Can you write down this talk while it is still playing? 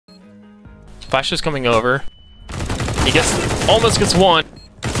Flash is coming over. He almost gets one.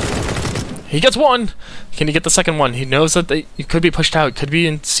 He gets one! Can he get the second one? He knows that he could be pushed out. Could be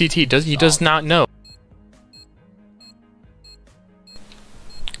in CT. He does not know.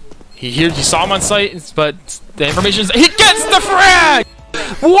 He saw him on site, but the information is he gets the frag!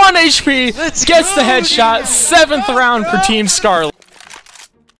 1 HP, gets the headshot, 7th round for Team Scarlet.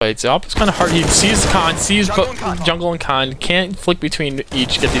 It's almost kind of hard. He sees Khan, sees Jungle and Khan, can't flick between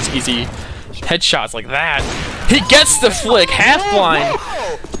each, get these easy headshots like that. He gets the flick, half blind.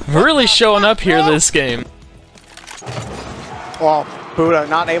 Really showing up here this game. Well, Buddha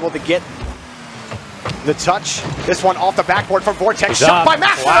not able to get the touch. This one off the backboard from Vortex. Shot by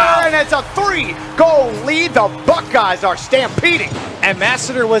Masseter, and it's a 3-goal lead. The Buckeyes are stampeding. And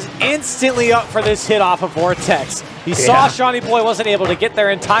Masseter was instantly up for this hit off of Vortex. He saw Shawnee Boy wasn't able to get there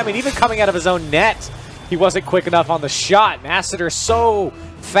in time, and even coming out of his own net, he wasn't quick enough on the shot. Masseter so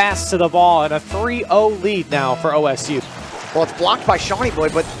fast to the ball, and a 3-0 lead now for OSU. Well, it's blocked by Shawnee Boy,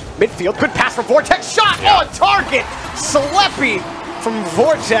 but midfield, good pass from Vortex. Shot on target. Sleppy from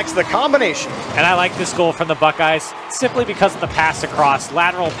Vortex, the combination. And I like this goal from the Buckeyes simply because of the pass across.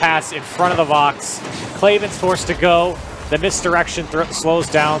 Lateral pass in front of the box. Claven's forced to go. The misdirection slows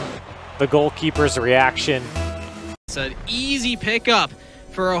down the goalkeeper's reaction. It's an easy pickup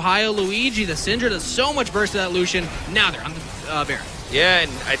for Ohio Luigi. The Syndra does so much burst to that Lucian. Now they're on the Baron. Yeah,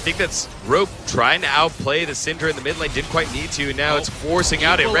 and I think that's Rope trying to outplay the Syndra in the mid lane. Didn't quite need to. Now it's forcing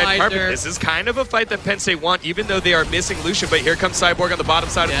out a red carpet. This is kind of a fight that Penn State want, even though they are missing Lucian. But here comes Cyborg on the bottom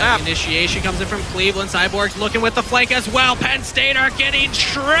side of the map. Initiation comes in from Cleveland. Cyborg's looking with the flank as well. Penn State are getting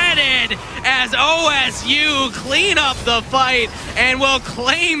shredded as OSU clean up the fight and will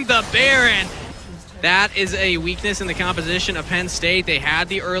claim the Baron. That is a weakness in the composition of Penn State. They had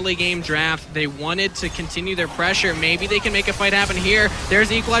the early game draft. They wanted to continue their pressure. Maybe they can make a fight happen here. There's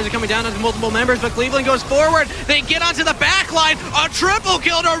the equalizer coming down onto multiple members, but Cleveland goes forward. They get onto the back line. A triple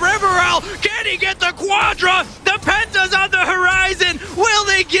kill to Riverell. Can he get the quadra? The Penta's on the horizon. Will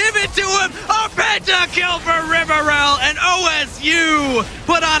they give it to him? A Penta kill for Riverell, and OSU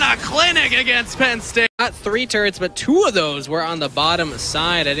put on a clinic against Penn State. Not 3 turrets, but 2 of those were on the bottom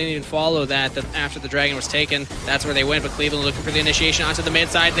side. I didn't even follow that after the Dragon was taken. That's where they went, but Cleveland looking for the initiation onto the mid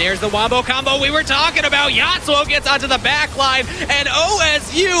side. There's the wombo combo we were talking about. Yatsuo gets onto the back line, and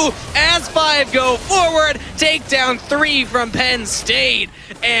OSU, as 5 go forward, take down 3 from Penn State.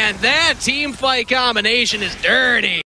 And that team fight combination is dirty.